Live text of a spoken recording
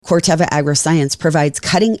Corteva Agriscience provides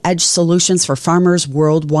cutting-edge solutions for farmers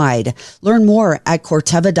worldwide. Learn more at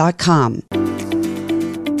Corteva.com.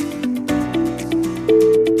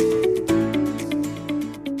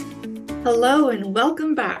 Hello and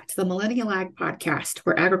welcome back to the Millennial Ag Podcast,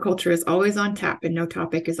 where agriculture is always on tap and no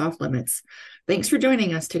topic is off limits. Thanks for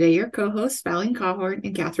joining us today. Your co-hosts, Valene and Katharine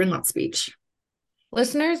and Katharine Lutzbeach.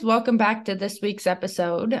 Listeners, welcome back to this week's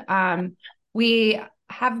episode. We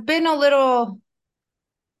have been a little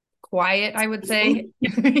quiet, I would say.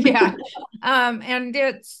 Yeah. And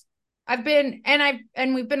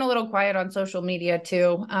we've been a little quiet on social media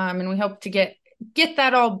too. And we hope to get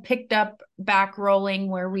that all picked up, back rolling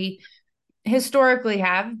where we historically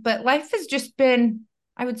have, but life has just been,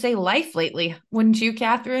 I would say, life lately. Wouldn't you,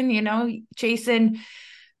 Katharine? You know, chasing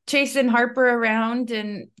Harper around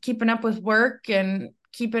and keeping up with work and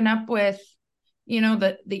keeping up with, you know,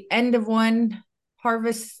 the end of one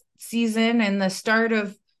harvest season and the start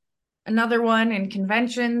of another one and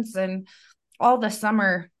conventions and all the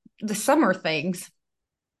summer things.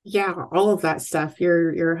 Yeah, all of that stuff.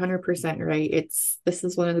 You're 100% right. This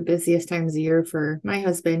is one of the busiest times of year for my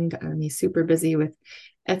husband. He's super busy with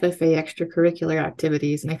FFA extracurricular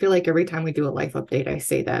activities. And I feel like every time we do a life update, I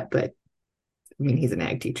say that, but I mean, he's an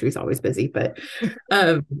ag teacher. He's always busy, but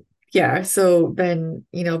yeah. So been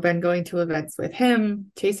going to events with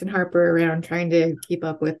him, chasing Harper around, trying to keep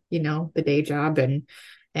up with, the day job and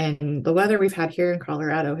the weather we've had here in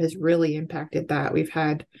Colorado has really impacted that. We've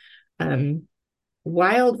had,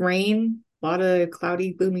 wild rain, a lot of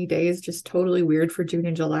cloudy, gloomy days, just totally weird for June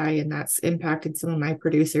and July. And that's impacted some of my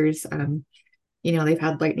producers. They've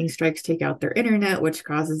had lightning strikes take out their internet, which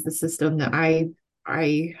causes the system that I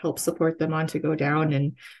help support them on to go down.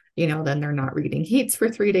 And, then they're not reading heats for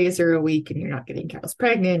 3 days or a week and you're not getting cows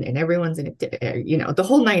pregnant and everyone's in it, the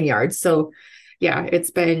whole 9 yards. So yeah, it's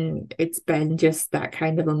been just that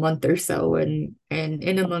kind of a month or so. And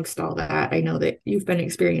in amongst all that, I know that you've been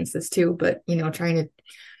experiencing this too, but, trying to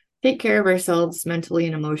take care of ourselves mentally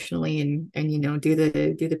and emotionally and do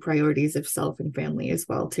the priorities of self and family as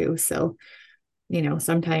well too. So,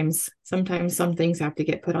 sometimes some things have to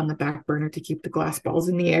get put on the back burner to keep the glass balls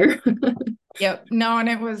in the air. Yep. No, and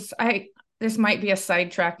this might be a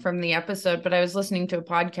sidetrack from the episode, but I was listening to a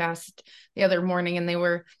podcast the other morning and they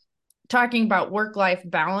were talking about work-life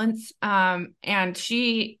balance. And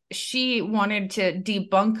she wanted to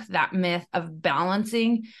debunk that myth of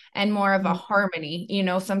balancing and more of a harmony.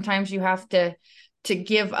 Sometimes you have to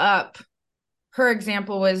give up. Her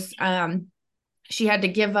example was, she had to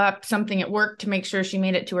give up something at work to make sure she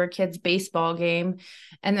made it to her kid's baseball game.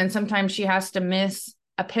 And then sometimes she has to miss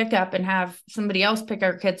a pickup and have somebody else pick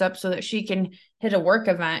her kids up so that she can hit a work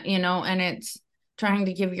event, and it's trying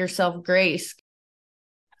to give yourself grace.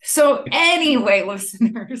 So anyway,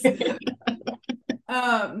 listeners, life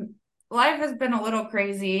has been a little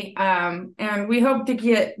crazy, and we hope to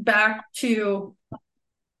get back to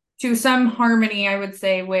some harmony, I would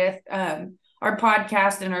say, with our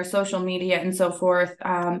podcast and our social media and so forth.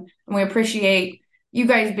 And we appreciate you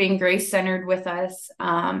guys being grace-centered with us,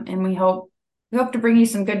 and we hope to bring you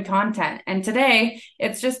some good content. And today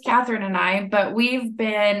it's just Katharine and I, but we've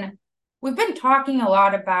been talking a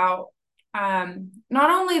lot about not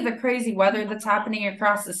only the crazy weather that's happening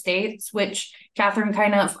across the states, which Katharine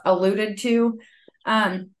kind of alluded to,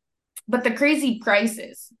 but the crazy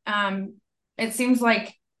prices. It seems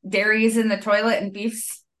like dairy is in the toilet and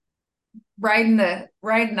beef's riding the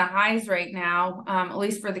highs right now, at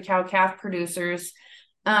least for the cow-calf producers,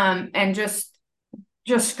 and just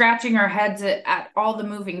scratching our heads at all the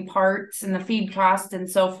moving parts and the feed cost and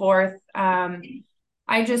so forth.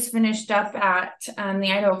 I just finished up at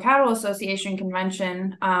the Idaho Cattle Association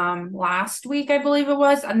convention last week, I believe it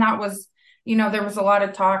was. And that was, there was a lot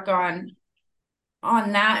of talk on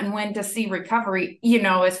that and when to see recovery,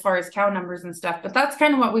 as far as cow numbers and stuff. But that's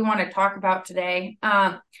kind of what we want to talk about today.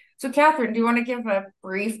 So Katharine, do you want to give a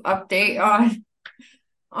brief update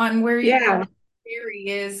on where your dairy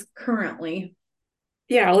is currently?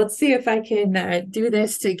 Yeah, let's see if I can do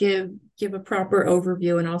this to give a proper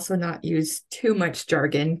overview and also not use too much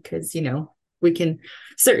jargon because, we can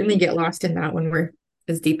certainly get lost in that when we're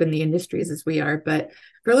as deep in the industries as we are. But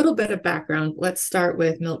for a little bit of background, let's start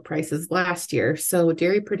with milk prices last year. So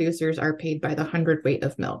dairy producers are paid by the hundredweight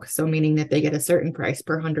of milk. So meaning that they get a certain price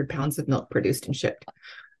per 100 pounds of milk produced and shipped.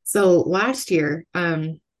 So last year,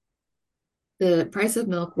 the price of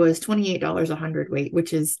milk was $28 a hundredweight,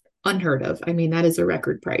 which is unheard of. I mean, that is a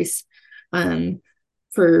record price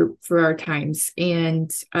for our times.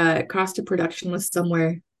 And cost of production was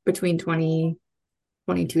somewhere between 20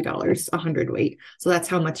 $22 a hundredweight. So that's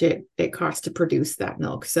how much it costs to produce that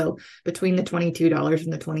milk. So between the $22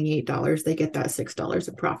 and the $28, they get that $6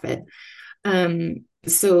 of profit.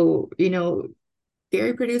 So,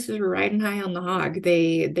 dairy producers were riding high on the hog.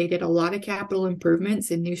 They did a lot of capital improvements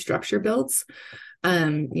in new structure builds. A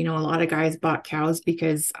lot of guys bought cows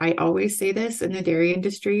because I always say this in the dairy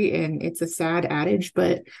industry, and it's a sad adage,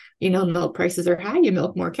 but milk prices are high, you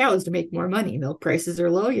milk more cows to make more money. Milk prices are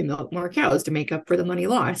low, you milk more cows to make up for the money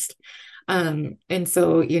lost. And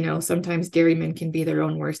so, sometimes dairymen can be their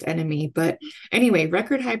own worst enemy. But anyway,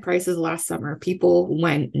 record high prices last summer, people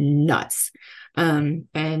went nuts. And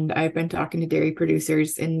I've been talking to dairy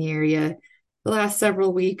producers in the area the last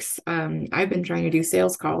several weeks. I've been trying to do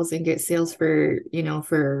sales calls and get sales for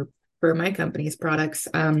my company's products.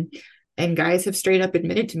 And guys have straight up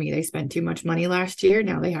admitted to me they spent too much money last year.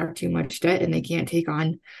 Now they have too much debt and they can't take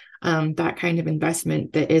on that kind of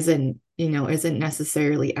investment that isn't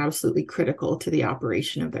necessarily absolutely critical to the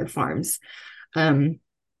operation of their farms.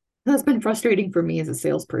 That's been frustrating for me as a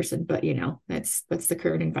salesperson, but that's the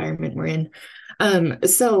current environment we're in.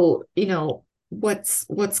 So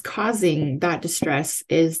what's causing that distress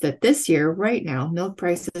is that this year, right now, milk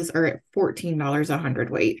prices are at $14 a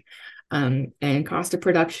hundredweight. And cost of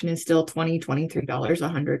production is still $23 a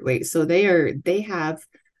hundredweight. So they have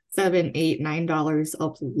 $7, $8, $9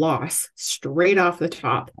 of loss straight off the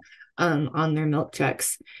top on their milk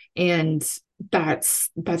checks. And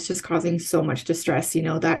that's just causing so much distress.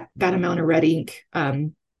 That amount of red ink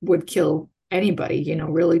would kill anybody,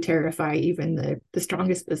 really terrify even the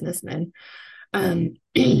strongest businessmen. And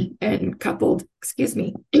coupled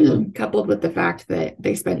with the fact that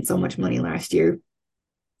they spent so much money last year,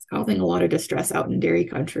 it's causing a lot of distress out in dairy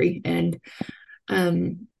country. And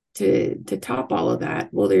to top all of that,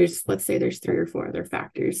 well, let's say there's 3 or 4 other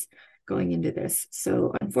factors going into this.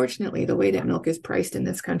 So unfortunately, the way that milk is priced in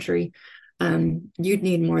this country, you'd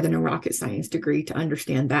need more than a rocket science degree to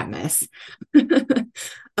understand that mess.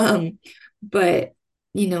 But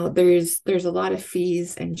there's a lot of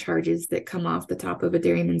fees and charges that come off the top of a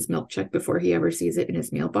dairyman's milk check before he ever sees it in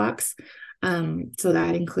his mailbox. So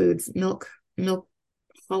that includes milk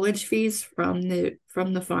haulage fees from the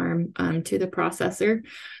farm to the processor.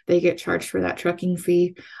 They get charged for that trucking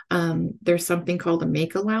fee. There's something called a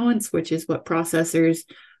make allowance, which is what processors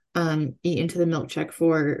eat into the milk check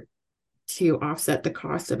to offset the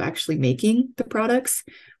cost of actually making the products,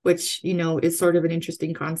 which, is sort of an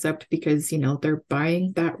interesting concept because, they're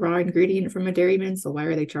buying that raw ingredient from a dairyman. So why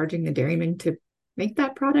are they charging the dairyman to make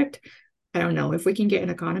that product? I don't know. If we can get an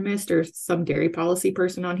economist or some dairy policy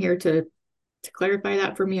person on here to clarify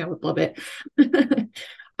that for me, I would love it.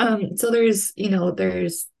 So there's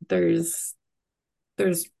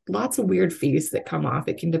lots of weird fees that come off.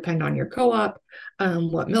 It can depend on your co-op,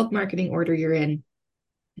 what milk marketing order you're in,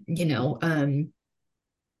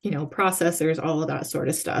 processors, all of that sort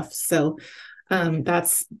of stuff. So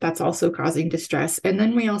that's also causing distress. And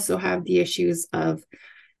then we also have the issues of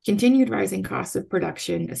continued rising costs of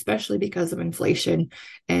production, especially because of inflation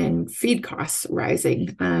and feed costs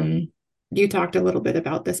rising. You talked a little bit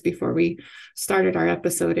about this before we started our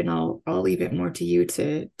episode, and I'll leave it more to you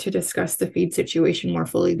to discuss the feed situation more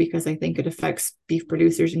fully, because I think it affects beef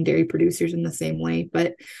producers and dairy producers in the same way.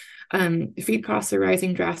 But feed costs are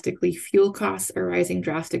rising drastically. Fuel costs are rising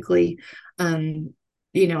drastically. Fuel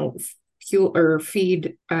or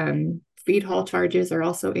feed haul charges are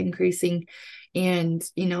also increasing, and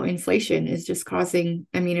inflation is just causing.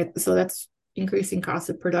 So that's increasing costs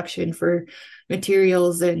of production for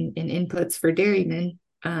materials and inputs for dairymen.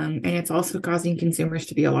 And it's also causing consumers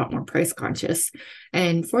to be a lot more price conscious.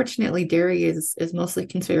 And fortunately, dairy is mostly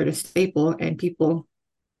considered a staple, and people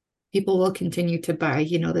will continue to buy,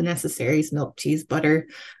 the necessaries, milk, cheese, butter,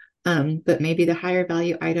 but maybe the higher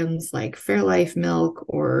value items like Fairlife milk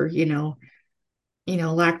or,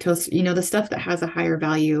 lactose, the stuff that has a higher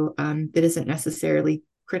value that isn't necessarily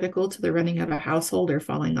critical to the running of a household or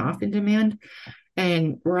falling off in demand.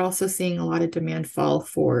 And we're also seeing a lot of demand fall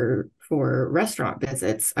for restaurant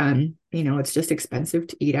visits. It's just expensive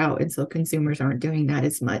to eat out, and so consumers aren't doing that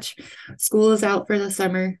as much. School is out for the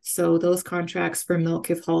summer, so those contracts for milk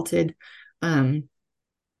have halted. A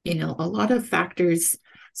lot of factors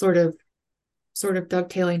sort of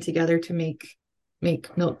dovetailing together to make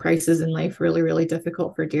milk prices in life really, really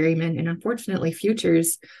difficult for dairymen. And unfortunately,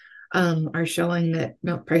 futures are showing that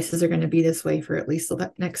milk prices are going to be this way for at least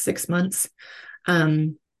the next 6 months.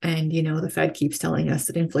 And the Fed keeps telling us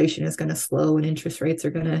that inflation is going to slow and interest rates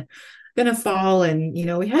are going to fall. And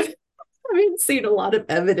we haven't seen a lot of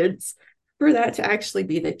evidence for that to actually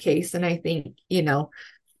be the case. And I think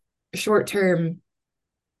short term,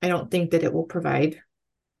 I don't think that it will provide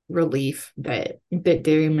relief that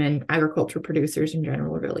dairymen, agriculture producers in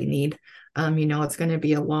general really need. It's going to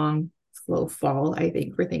be a long, slow fall, I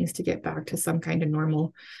think, for things to get back to some kind of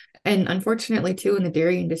normal. And unfortunately, too, in the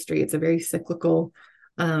dairy industry, it's a very cyclical,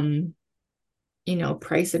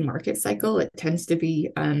 price and market cycle. It tends to be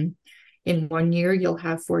in 1 year, you'll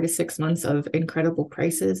have 4 to 6 months of incredible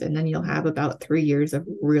prices, and then you'll have about 3 years of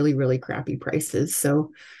really, really crappy prices.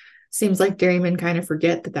 So seems like dairymen kind of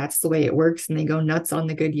forget that that's the way it works, and they go nuts on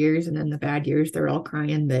the good years, and then the bad years, they're all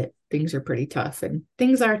crying that things are pretty tough. And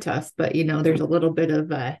things are tough, but there's a little bit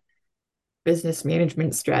of a business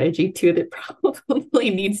management strategy too that probably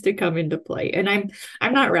needs to come into play. And I'm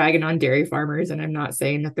not ragging on dairy farmers, and I'm not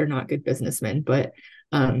saying that they're not good businessmen, but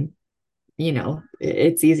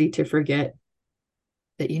it's easy to forget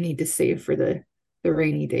that you need to save for the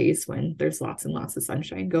rainy days when there's lots and lots of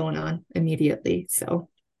sunshine going on immediately. So,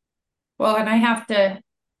 well, and I have to,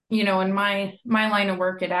 in my line of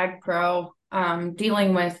work at Ag Pro,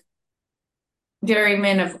 dealing with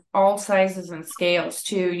dairymen of all sizes and scales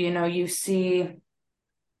too. You see,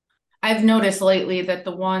 I've noticed lately that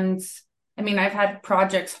the ones, I've had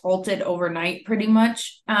projects halted overnight pretty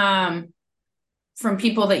much, from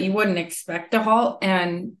people that you wouldn't expect to halt.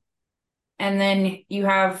 And then you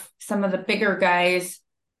have some of the bigger guys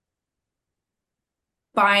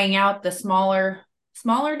buying out the smaller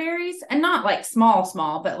dairies, and not like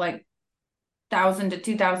small, but like 1,000 to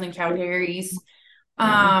 2,000 cow dairies.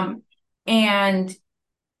 Yeah. And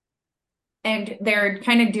they're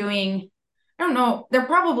kind of doing, I don't know, they're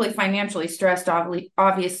probably financially stressed,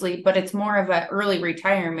 obviously, but it's more of an early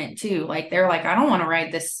retirement too. Like they're like, I don't want to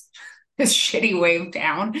ride this shitty wave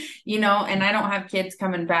down, and I don't have kids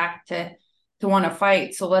coming back to want to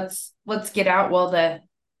fight. So let's get out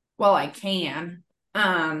while I can.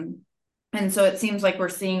 And so it seems like we're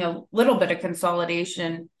seeing a little bit of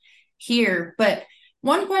consolidation here. But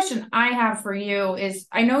one question I have for you is,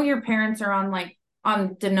 I know your parents are on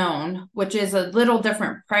Danone, which is a little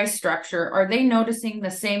different price structure. Are they noticing the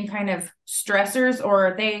same kind of stressors, or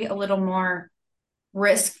are they a little more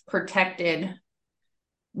risk protected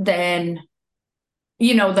than,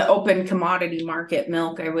 the open commodity market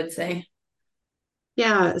milk, I would say?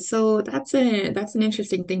 Yeah, so that's an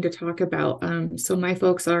interesting thing to talk about. So my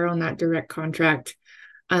folks are on that direct contract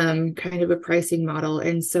kind of a pricing model.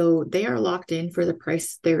 And so they are locked in for the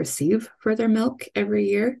price they receive for their milk every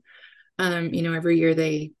year. Every year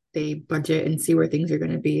they budget and see where things are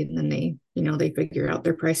going to be, and then they figure out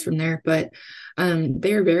their price from there. But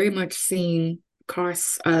they're very much seeing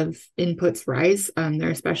costs of inputs rise. They're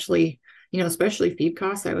especially feed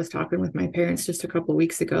costs. I was talking with my parents just a couple of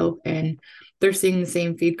weeks ago, and they're seeing the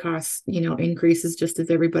same feed costs, increases just as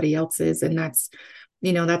everybody else is. And that's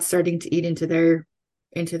starting to eat into their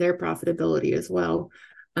profitability as well.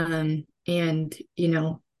 And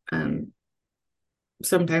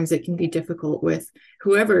sometimes it can be difficult with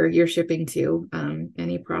whoever you're shipping to,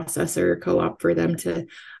 any processor or co-op, for them to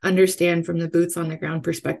understand from the boots on the ground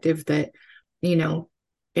perspective that,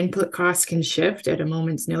 input costs can shift at a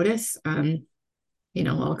moment's notice.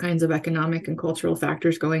 All kinds of economic and cultural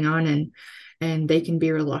factors going on, and they can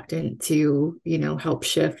be reluctant to, help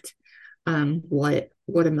shift what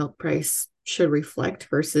a milk price should reflect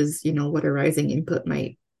versus, what a rising input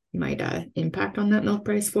might impact on that milk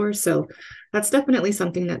price for. So that's definitely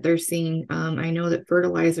something that they're seeing. I know that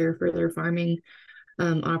fertilizer for their farming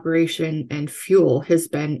operation and fuel has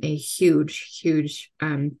been a huge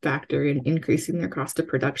factor in increasing their cost of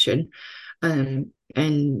production.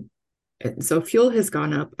 And so fuel has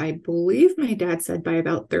gone up, I believe my dad said, by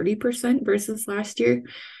about 30% versus last year.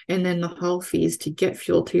 And then the haul fees to get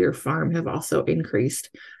fuel to your farm have also increased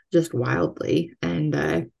just wildly. And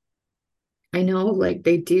I know, like,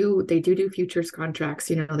 they do futures contracts.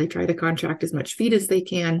 They try to contract as much feed as they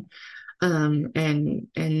can. I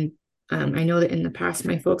know that in the past,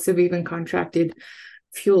 my folks have even contracted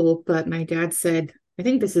fuel, but my dad said, I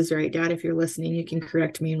think this is right, Dad, if you're listening, you can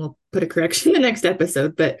correct me and we'll put a correction in the next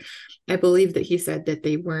episode. But I believe that he said that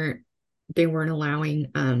they weren't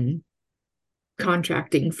allowing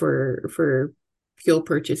contracting for fuel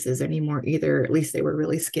purchases anymore either. At least they were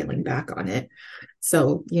really scaling back on it.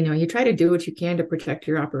 So, you try to do what you can to protect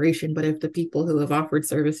your operation, but if the people who have offered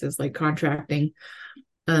services like contracting,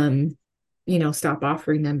 stop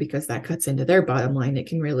offering them because that cuts into their bottom line, it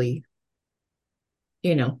can really,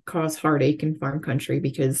 cause heartache in farm country,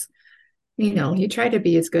 because, you try to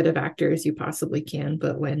be as good of actor as you possibly can,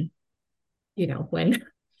 but when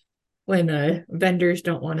vendors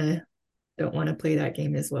don't want to play that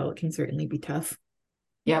game as well, it can certainly be tough.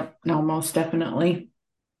 Yep. No, most definitely.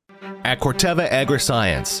 At Corteva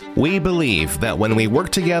Agriscience, we believe that when we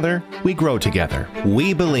work together, we grow together.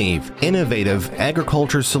 We believe innovative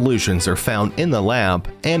agriculture solutions are found in the lab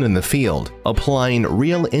and in the field, applying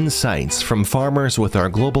real insights from farmers with our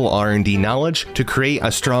global R&D knowledge to create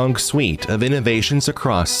a strong suite of innovations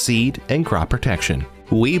across seed and crop protection.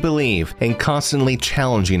 We believe in constantly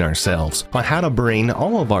challenging ourselves on how to bring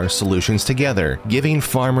all of our solutions together, giving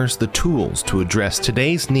farmers the tools to address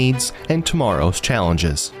today's needs and tomorrow's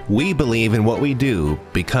challenges. We believe in what we do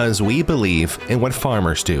because we believe in what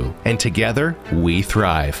farmers do, and together we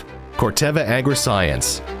thrive. Corteva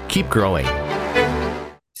Agriscience. Keep growing.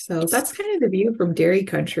 So that's kind of the view from dairy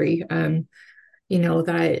country.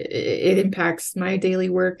 That it impacts my daily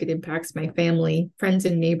work. It impacts my family, friends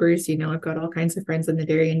and neighbors. I've got all kinds of friends in the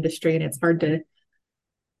dairy industry, and it's hard to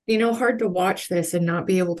watch this and not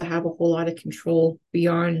be able to have a whole lot of control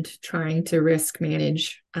beyond trying to risk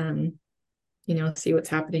manage, see what's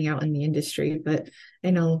happening out in the industry. But I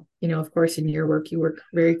know, of course, in your work, you work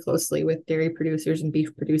very closely with dairy producers and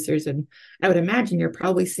beef producers. And I would imagine you're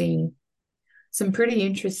probably seeing some pretty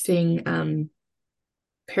interesting,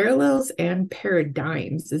 parallels and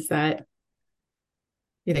paradigms. Is that,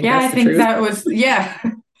 you think that's the truth? That was,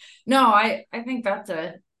 no, I think that's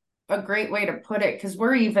a great way to put it, because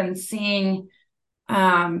we're even seeing,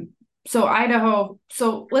 so Idaho,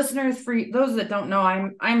 so listeners, for those that don't know,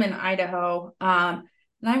 I'm in Idaho, and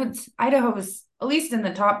Idaho is at least in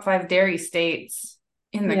the top 5 dairy states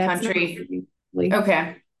in the country.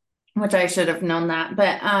 Okay, which I should have known that,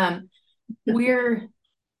 but we're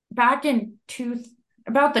back in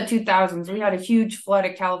about the 2000s, we had a huge flood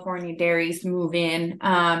of California dairies move in,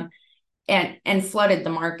 and flooded the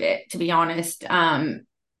market, to be honest. And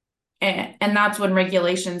that's when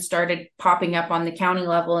regulations started popping up on the county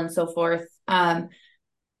level and so forth. And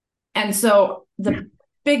so the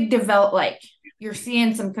big you're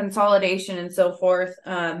seeing some consolidation and so forth,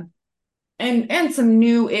 and some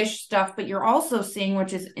new-ish stuff, but you're also seeing,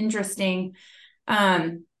 which is interesting,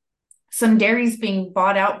 some dairies being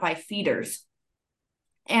bought out by feeders.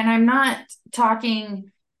 And I'm not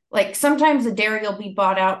talking, sometimes a dairy will be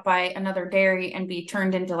bought out by another dairy and be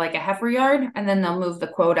turned into a heifer yard, and then they'll move the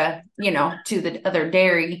quota, to the other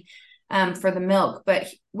dairy for the milk. But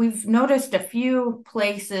we've noticed a few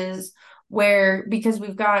places where, because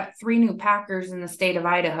we've got 3 new packers in the state of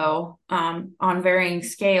Idaho, on varying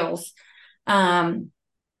scales, that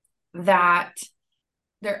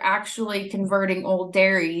they're actually converting old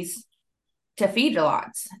dairies to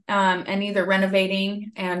feedlots, and either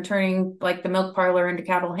renovating and turning the milk parlor into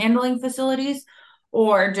cattle handling facilities,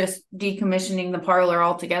 or just decommissioning the parlor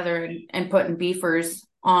altogether and putting beefers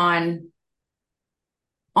on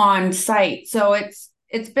site. So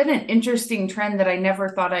it's been an interesting trend that I never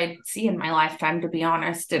thought I'd see in my lifetime, to be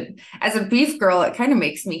honest. And as a beef girl, it kind of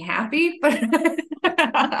makes me happy, but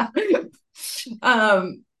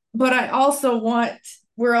but I also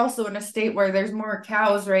we're also in a state where there's more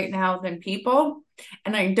cows right now than people.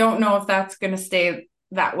 And I don't know if that's going to stay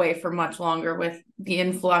that way for much longer, with the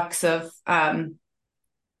influx of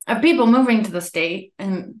people moving to the state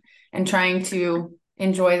and trying to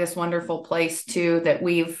enjoy this wonderful place too, that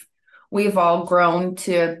we've all grown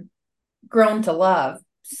to love.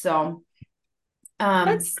 So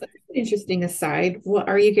that's an interesting aside. What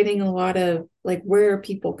are you getting a lot of, where are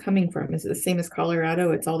people coming from? Is it the same as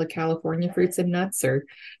Colorado? It's all the California fruits and nuts, or?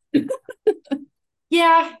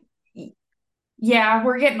 Yeah,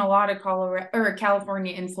 we're getting a lot of Colorado or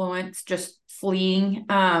California influence just fleeing,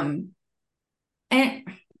 and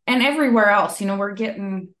everywhere else. We're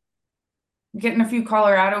getting a few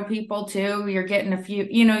Colorado people too. You're getting a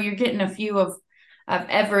few of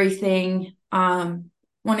everything,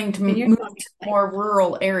 wanting to move to more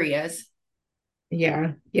rural areas.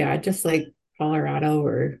 Yeah, just like Colorado,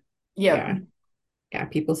 or yeah,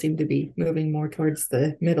 people seem to be moving more towards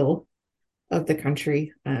the middle of the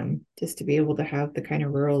country, just to be able to have the kind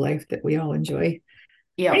of rural life that we all enjoy.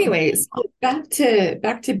 Yeah. Anyways, back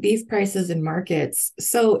to beef prices and markets.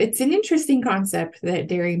 So it's an interesting concept that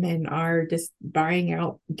dairymen are just buying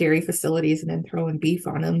out dairy facilities and then throwing beef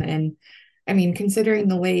on them. And I mean, considering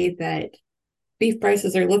the way that beef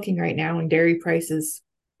prices are looking right now and dairy prices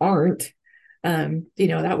aren't,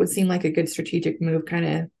 that would seem like a good strategic move, kind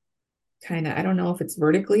of, I don't know if it's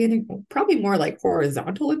vertically and probably more like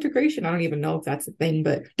horizontal integration. I don't even know if that's a thing,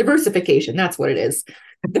 but diversification, that's what it is.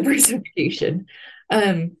 Diversification.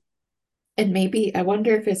 And maybe I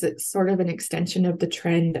wonder if it's sort of an extension of the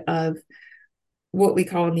trend of what we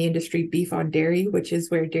call in the industry beef on dairy, which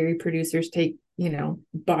is where dairy producers take,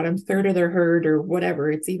 bottom third of their herd or whatever.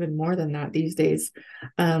 It's even more than that these days.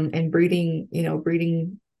 And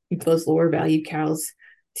breeding those lower value cows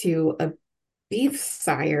to a beef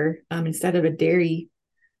sire instead of a dairy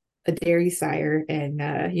sire, and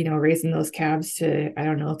raising those calves to, I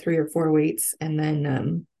don't know, 3 or 4 weights, and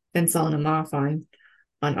then selling them off on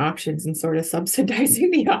auctions and sort of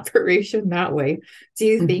subsidizing the operation that way. Do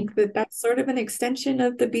you think that that's sort of an extension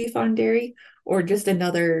of the beef on dairy, or just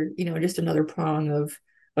another prong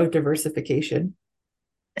of diversification?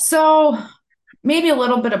 So maybe a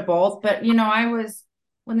little bit of both, but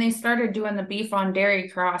when they started doing the beef on dairy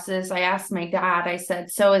crosses, I asked my dad, I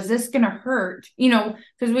said, so is this going to hurt? Because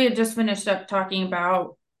we had just finished up talking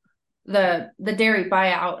about the dairy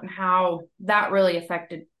buyout and how that really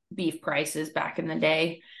affected beef prices back in the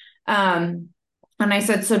day. And I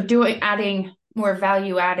said, so adding more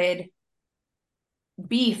value added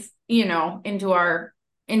beef, into our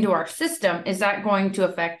system, is that going to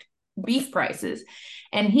affect beef prices?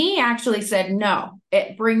 And he actually said, no,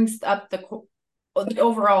 it brings up the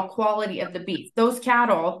overall quality of the beef. Those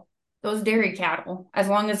dairy cattle, as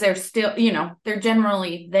long as they're still, they're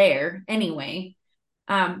generally there anyway.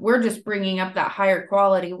 We're just bringing up that higher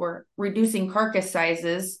quality. We're reducing carcass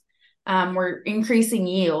sizes. We're increasing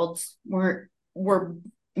yields. We're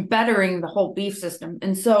bettering the whole beef system.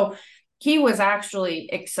 And so he was actually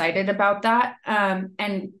excited about that.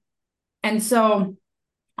 And so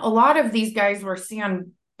a lot of these guys we're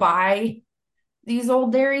seeing buy these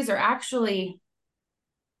old dairies are actually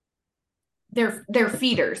they're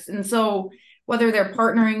feeders. And so whether they're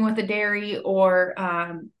partnering with a dairy or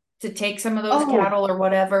to take some of those cattle or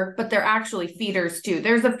whatever, but they're actually feeders too.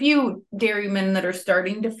 There's a few dairymen that are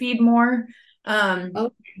starting to feed more.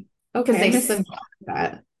 Okay, I missed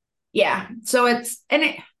that. Yeah. So it's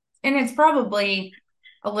probably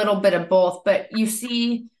a little bit of both, but you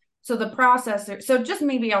see, so the processor, so just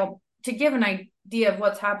maybe to give an idea of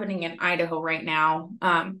what's happening in Idaho right now.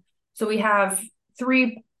 So we have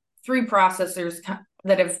three processors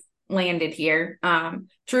that have landed here,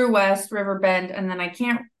 True West, Riverbend, and then I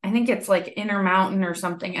think it's like Intermountain or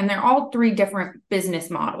something. And they're all three different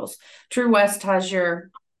business models. True West has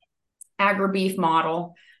your agri-beef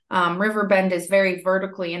model. Riverbend is very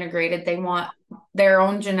vertically integrated. They want their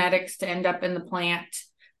own genetics to end up in the plant.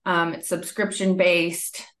 It's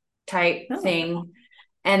subscription-based type thing.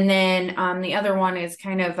 And then the other one is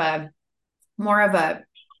kind of more of a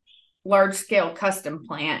large-scale custom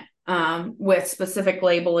plant with specific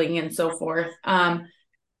labeling and so forth, and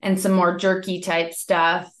some more jerky type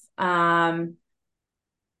stuff, and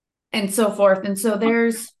so forth. And so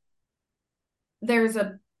there's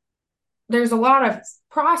a lot of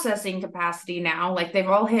processing capacity now. Like they've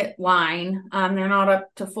all hit line. They're not up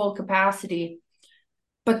to full capacity,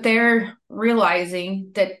 but they're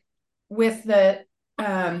realizing that with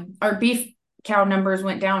our beef cow numbers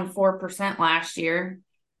went down 4% last year.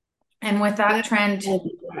 And with that trend,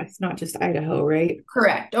 it's not just Idaho, right?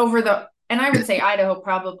 Correct. And I would say Idaho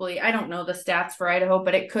probably, I don't know the stats for Idaho,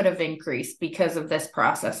 but it could have increased because of this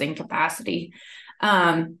processing capacity.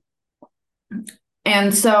 And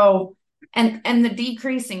so, and the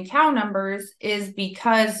decrease in cow numbers is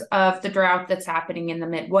because of the drought that's happening in the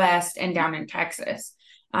Midwest and down in Texas.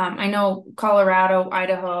 I know Colorado,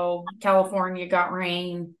 Idaho, California got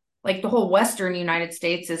rain. Like the whole Western United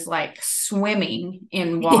States is like swimming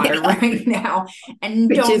in water right now, and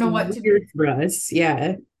don't know what to do for us.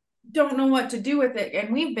 Yeah. Don't know what to do with it.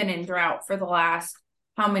 And we've been in drought for the last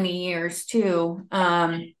how many years too.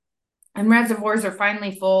 And reservoirs are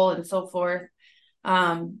finally full and so forth,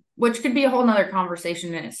 which could be a whole nother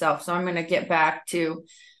conversation in itself. So I'm going to get back to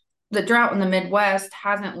the drought in the Midwest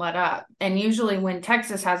hasn't let up. And usually when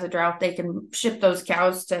Texas has a drought, they can ship those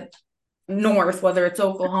cows to north, whether it's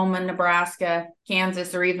Oklahoma, Nebraska,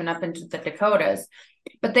 Kansas, or even up into the Dakotas.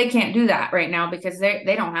 But they can't do that right now because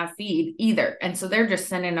they don't have feed either. And so they're just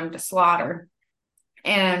sending them to slaughter.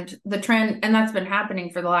 And the trend, and that's been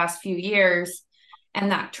happening for the last few years.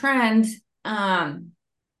 And that trend, we're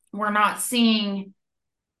not seeing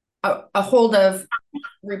a hold of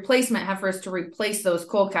replacement heifers to replace those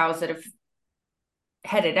cull cows that have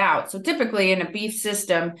headed out. So typically in a beef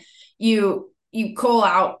system, you cull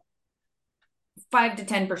out 5 to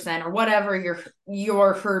 10% or whatever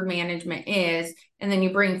your herd management is, and then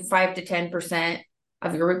you bring 5 to 10%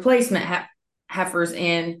 of your replacement heifers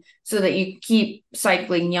in so that you keep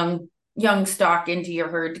cycling young stock into your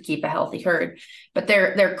herd to keep a healthy herd. But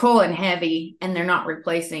they're culling heavy and they're not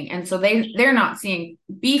replacing, and so they're not seeing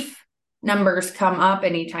beef numbers come up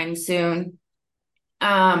anytime soon.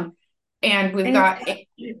 And they're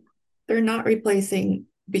not replacing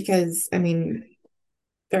because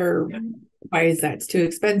why is that? It's too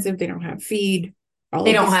expensive. They don't have feed.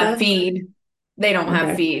 They don't have feed. They don't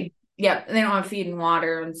have feed. Yep. They don't have feed and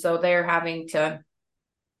water. And so they're having to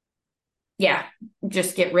yeah,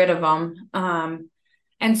 just get rid of them.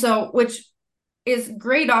 And so, which is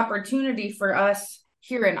great opportunity for us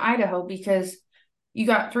here in Idaho, because you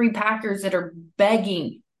got 3 packers that are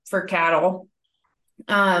begging for cattle.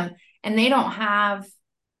 And they don't have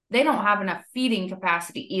enough feeding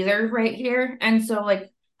capacity either right here. And so like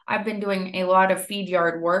I've been doing a lot of feed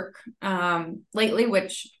yard work lately,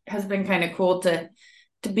 which has been kind of cool to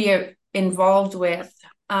be involved with.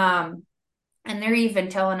 And they're even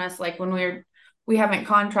telling us, like, when we haven't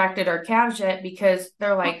contracted our calves yet, because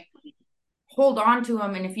they're like, hold on to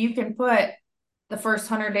them, and if you can put the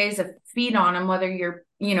first 100 days of feed on them, whether you're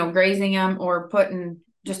grazing them or putting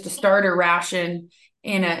just a starter ration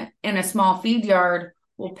in a small feed yard,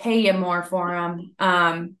 we'll pay you more for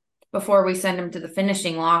them before we send them to the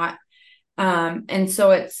finishing lot. And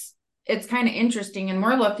so it's kind of interesting, and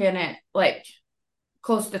we're looking at like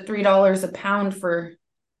close to $3 a pound for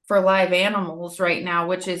live animals right now,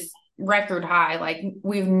 which is record high. Like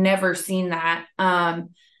we've never seen that.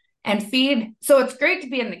 And feed. So it's great to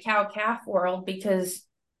be in the cow calf world, because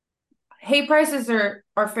hay prices are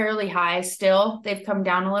fairly high still. They've come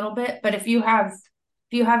down a little bit, but if you have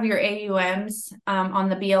your AUMs on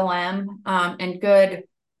the BLM and good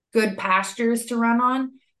pastures to run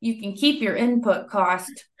on, you can keep your input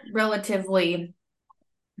cost relatively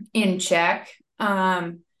in check.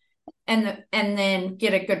 And then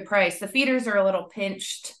get a good price. The feeders are a little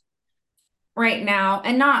pinched right now,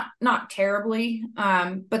 and not terribly,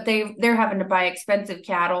 but they're having to buy expensive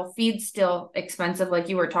cattle. Feed's still expensive, like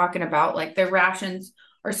you were talking about. Like their rations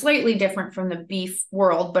are slightly different from the beef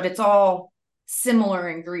world, but it's all similar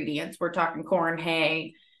ingredients. We're talking corn,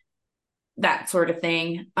 hay, that sort of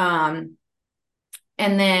thing. And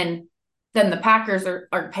then the packers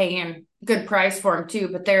are paying good price for them too,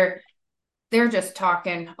 but they're just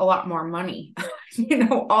talking a lot more money,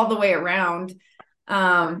 all the way around.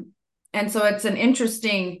 And so it's an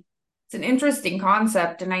interesting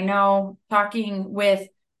concept. And I know, talking with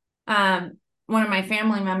one of my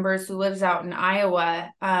family members who lives out in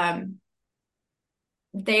Iowa,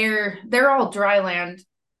 they're all dry land.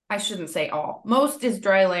 I shouldn't say all. Most is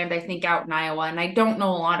dry land, I think, out in Iowa. And I don't know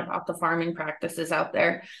a lot about the farming practices out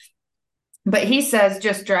there. But he says,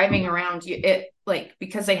 just driving around,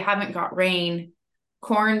 because they haven't got rain,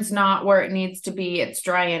 corn's not where it needs to be, it's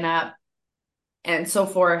drying up, and so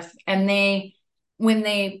forth. And when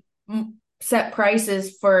they set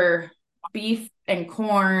prices for beef and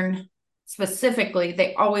corn specifically,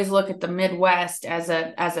 they always look at the Midwest as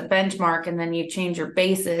a benchmark, and then you change your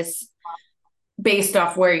basis based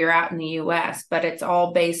off where you're at in the US, but it's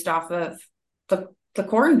all based off of the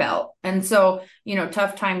Corn Belt. And so,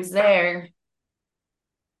 tough times there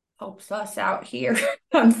helps us out here,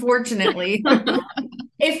 unfortunately.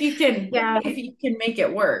 if you can make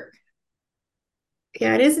it work.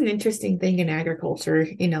 Yeah, it is an interesting thing in agriculture,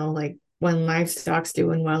 like when livestock's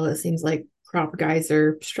doing well, it seems like crop guys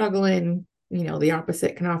are struggling. The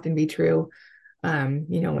opposite can often be true.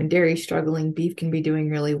 When dairy's struggling, beef can be doing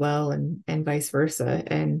really well, and vice versa.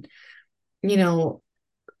 And,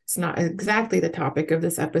 it's not exactly the topic of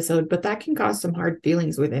this episode, but that can cause some hard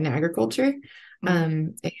feelings within agriculture.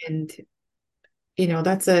 And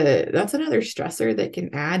that's another stressor that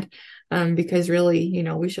can add, because really,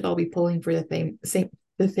 we should all be pulling for the same thing,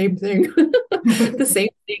 the same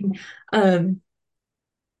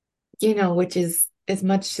thing, which is as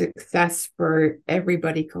much success for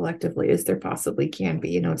everybody collectively as there possibly can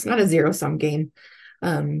be. It's not a zero-sum game.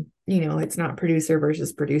 It's not producer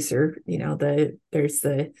versus producer. There's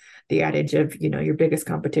the adage of, your biggest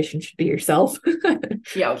competition should be yourself.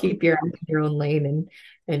 Yeah. Keep your own lane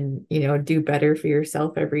and do better for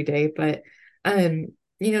yourself every day. But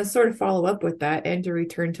sort of follow up with that, and to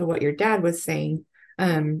return to what your dad was saying,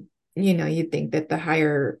 you'd think that the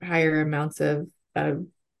higher amounts of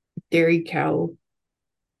dairy cow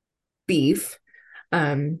beef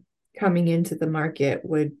coming into the market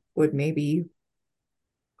would maybe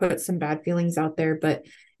put some bad feelings out there. But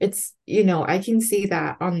it's, I can see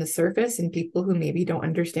that on the surface, and people who maybe don't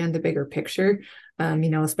understand the bigger picture,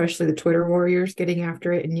 especially the Twitter warriors getting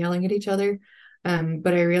after it and yelling at each other.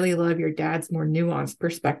 But I really love your dad's more nuanced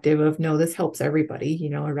perspective of, no, this helps everybody.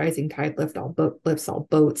 A rising tide lifts all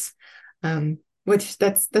boats. Which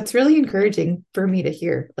that's really encouraging for me to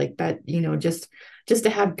hear, like that, just to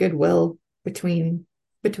have goodwill between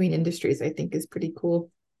industries, I think is pretty cool.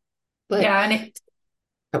 But yeah, and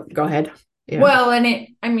go ahead. Yeah. Well, and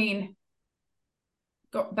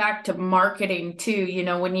go back to marketing too,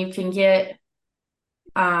 when you can get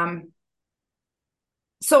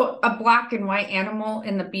so a black and white animal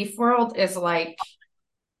in the beef world is like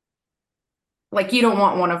like you don't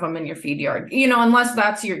want one of them in your feed yard, unless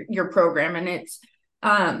that's your program. And it's,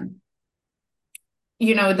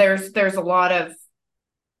 there's a lot of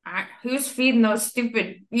who's feeding those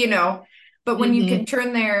stupid, but when you can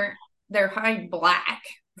turn their hide black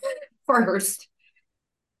first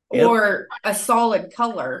or a solid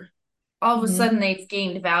color, all of a sudden they've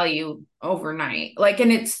gained value overnight. Like,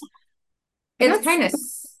 and it's kind of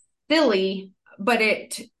silly, but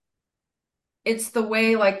it's the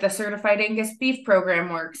way like the certified Angus beef program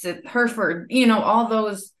works at Hereford, all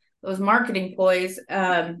those marketing ploys.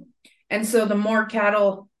 And so the more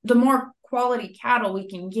quality cattle we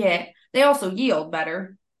can get, they also yield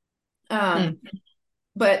better.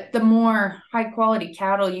 But the more high quality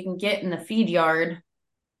cattle you can get in the feed yard,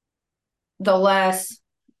 the less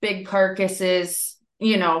big carcasses,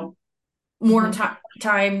 more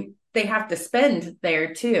time they have to spend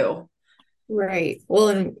there too. Right. Well,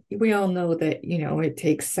 and we all know that, it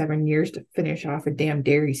takes 7 years to finish off a damn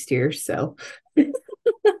dairy steer. So,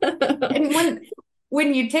 and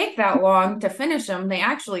when you take that long to finish them, they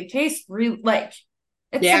actually taste like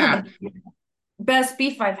it's some of the best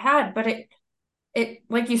beef I've had, but it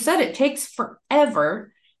like you said, it takes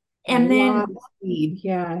forever. And then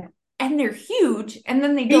and they're huge, and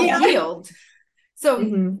then they don't yield.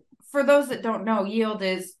 So for those that don't know, yield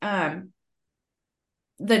is the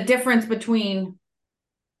difference between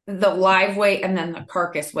the live weight and then the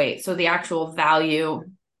carcass weight. So the actual value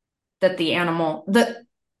that the animal,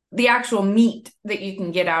 the actual meat that you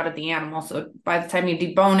can get out of the animal. So by the time you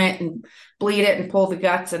debone it and bleed it and pull the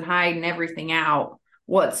guts and hide and everything out,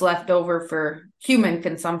 what's left over for human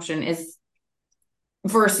consumption is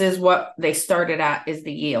versus what they started at is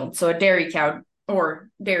the yield. So a dairy cow or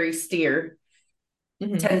dairy steer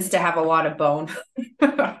tends to have a lot of bone.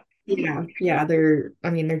 Yeah, they're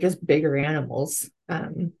just bigger animals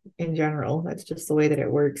in general. That's just the way that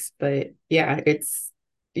it works. But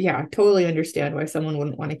totally understand why someone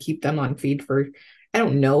wouldn't want to keep them on feed for, I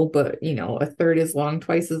don't know, but a third as long,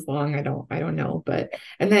 twice as long. I don't know. But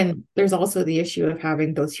and then there's also the issue of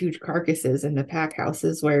having those huge carcasses in the pack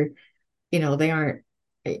houses where they aren't,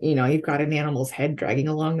 you've got an animal's head dragging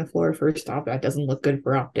along the floor. First off, that doesnand look good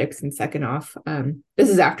for optics. And second off, this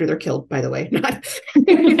is after they're killed, by the way, not,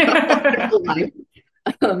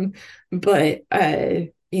 but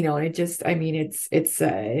it just, it's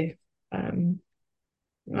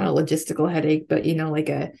not a logistical headache, but like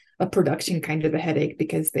a production kind of a headache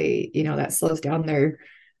because they, that slows down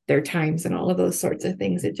their times and all of those sorts of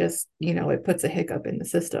things. It just, it puts a hiccup in the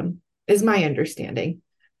system, is my understanding.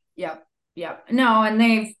 Yep. No, and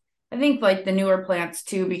I think like the newer plants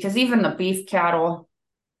too, because even the beef cattle,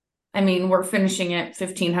 we're finishing at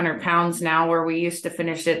 1,500 pounds now, where we used to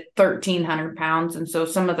finish at 1,300 pounds. And so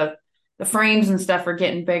some of the frames and stuff are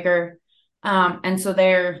getting bigger. And so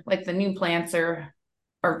they're like the new plants are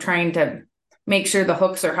trying to make sure the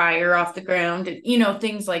hooks are higher off the ground and,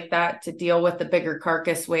 things like that to deal with the bigger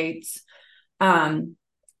carcass weights. But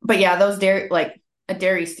yeah, those dairy, like a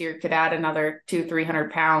dairy steer could add another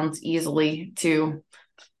 200-300 pounds easily to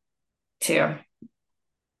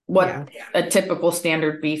what a typical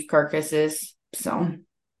standard beef carcass is. So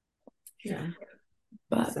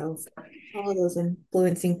but so all of those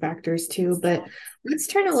influencing factors too. But let's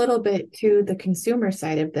turn a little bit to the consumer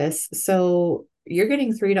side of this. So you're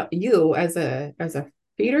getting you as a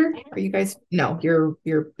feeder? Are you guys? No, you're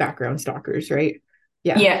background stockers, right?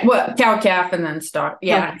 Yeah. Well, cow, calf, and then stock.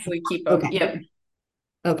 Yeah, we keep them. Okay. Yep.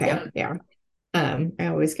 Okay. Yeah. I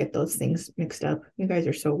always get those things mixed up. You guys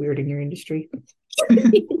are so weird in your industry.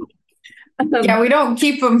 Yeah, we don't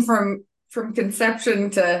keep them from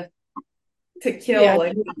conception to kill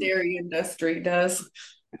like the dairy industry does.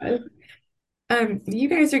 You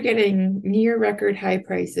guys are getting near record high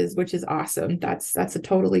prices, which is awesome. That's a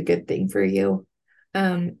totally good thing for you.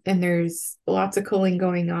 And there's lots of culling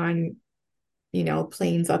going on,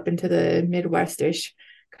 planes up into the Midwest-ish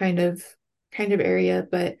kind of area.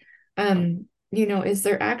 But is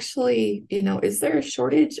there actually, is there a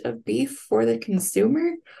shortage of beef for the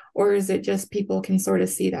consumer, or is it just people can sort of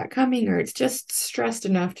see that coming, or it's just stressed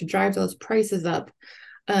enough to drive those prices up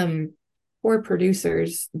for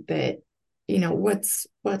producers that, what's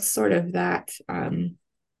sort of that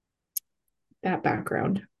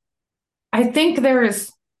background? I think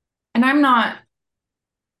there's, and I'm not,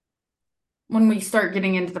 when we start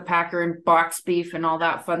getting into the packer and box beef and all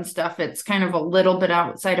that fun stuff, it's kind of a little bit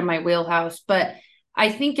outside of my wheelhouse, but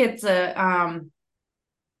I think it's a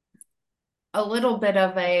little bit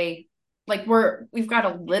of we've got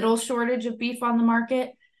a little shortage of beef on the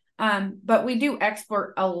market. But we do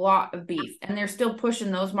export a lot of beef, and they're still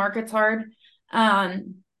pushing those markets hard.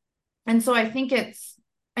 And so I think it's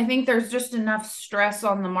I think there's just enough stress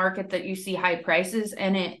on the market that you see high prices,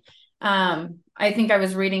 and I think I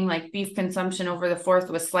was reading like beef consumption over the 4th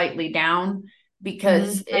was slightly down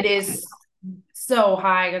because it is so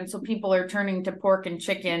high. And so people are turning to pork and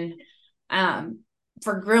chicken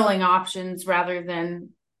for grilling options rather than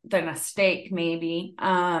a steak maybe.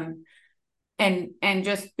 And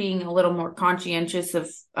just being a little more conscientious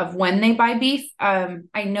of when they buy beef.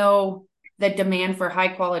 I know the demand for high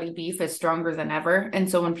quality beef is stronger than ever. And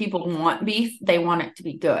so when people want beef, they want it to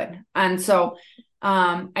be good. And so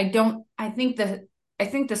I think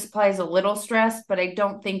the supply is a little stressed, but I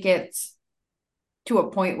don't think it's to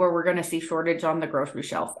a point where we're going to see shortage on the grocery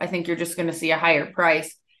shelf. I think you're just going to see a higher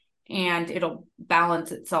price, and it'll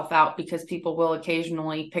balance itself out because people will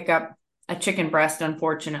occasionally pick up a chicken breast,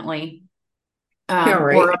 unfortunately,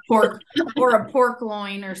 or a pork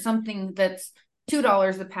loin or something that's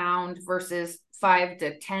 $2 a pound versus $5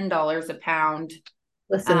 to $10 a pound.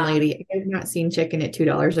 Listen, lady, I've not seen chicken at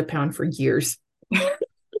 $2 a pound for years.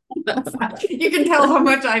 You can tell how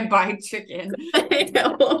much I buy chicken. I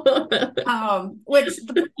know. Which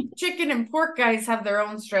the chicken and pork guys have their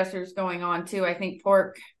own stressors going on too. I think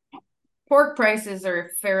pork prices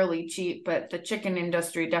are fairly cheap, but the chicken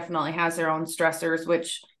industry definitely has their own stressors,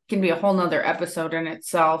 which can be a whole nother episode in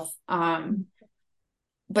itself.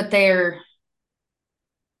 But they're,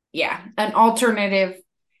 an alternative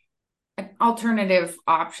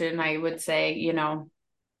option, I would say,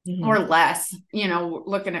 or less,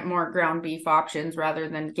 looking at more ground beef options rather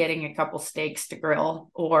than getting a couple steaks to grill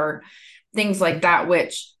or things like that,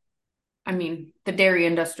 which, I mean, the dairy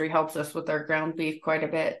industry helps us with our ground beef quite a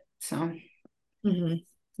bit. So,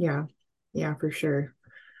 yeah, for sure.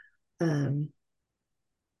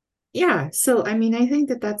 So, I mean, I think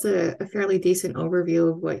that's a fairly decent overview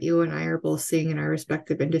of what you and I are both seeing in our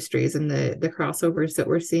respective industries and the crossovers that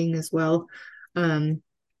we're seeing as well.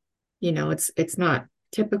 It's not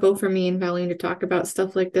typical for me and Valene to talk about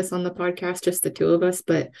stuff like this on the podcast, just the two of us,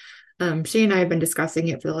 but she and I have been discussing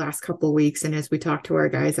it for the last couple of weeks. And as we talk to our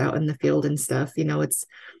guys out in the field and stuff, it's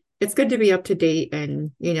good to be up to date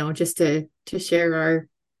and, just to share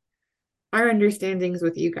our understandings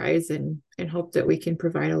with you guys and hope that we can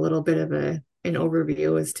provide a little bit of an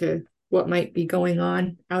overview as to what might be going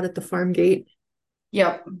on out at the farm gate.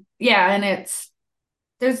 Yep. Yeah. And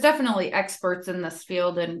there's definitely experts in this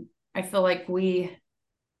field. And I feel like we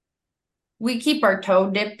keep our toe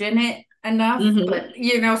dipped in it enough, but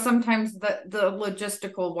sometimes the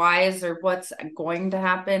logistical wise or what's going to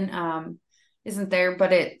happen isn't there,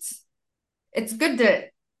 but it's good to,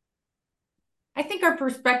 I think our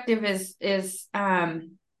perspective is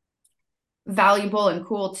valuable and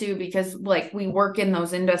cool too, because like we work in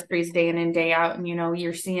those industries day in and day out, and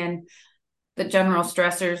you're seeing the general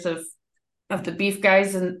stressors of the beef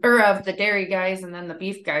guys or of the dairy guys, and then the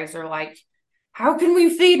beef guys are like, how can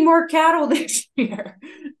we feed more cattle this year?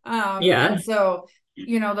 And so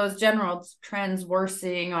those general trends we're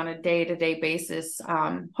seeing on a day-to-day basis,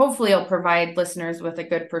 hopefully it'll provide listeners with a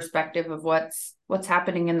good perspective of what's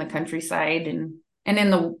happening in the countryside and in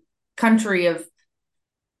the country of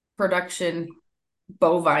production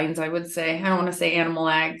bovines, I would say. I don't want to say animal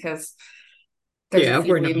ag because there's a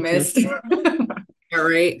few we missed. All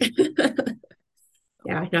right.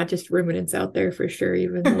 Yeah, not just ruminants out there for sure,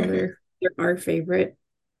 even though they're our favorite.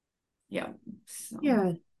 Yeah.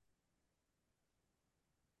 Yeah.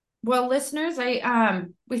 Well, listeners,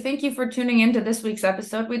 we thank you for tuning into this week's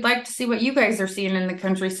episode. We'd like to see what you guys are seeing in the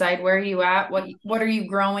countryside. Where are you at? What are you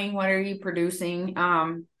growing? What are you producing?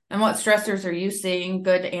 And what stressors are you seeing,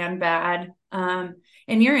 good and bad,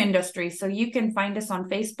 in your industry? So you can find us on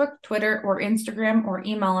Facebook, Twitter, or Instagram, or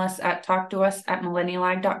email us at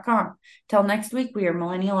talktous@millennialag.com. Till next week, we are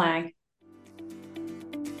Millennial Ag.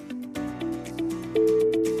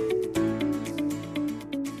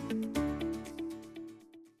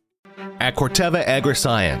 At Corteva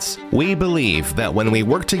Agriscience, we believe that when we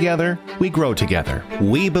work together, we grow together.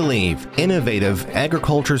 We believe innovative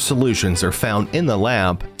agriculture solutions are found in the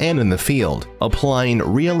lab and in the field, applying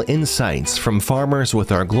real insights from farmers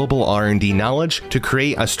with our global R&D knowledge to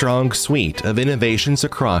create a strong suite of innovations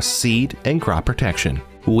across seed and crop protection.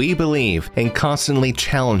 We believe in constantly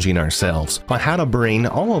challenging ourselves on how to bring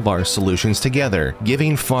all of our solutions together,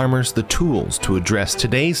 giving farmers the tools to address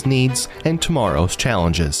today's needs and tomorrow's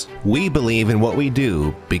challenges. We believe in what we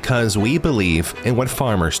do because we believe in what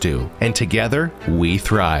farmers do, and together we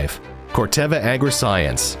thrive. Corteva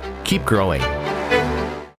Agriscience. Keep growing.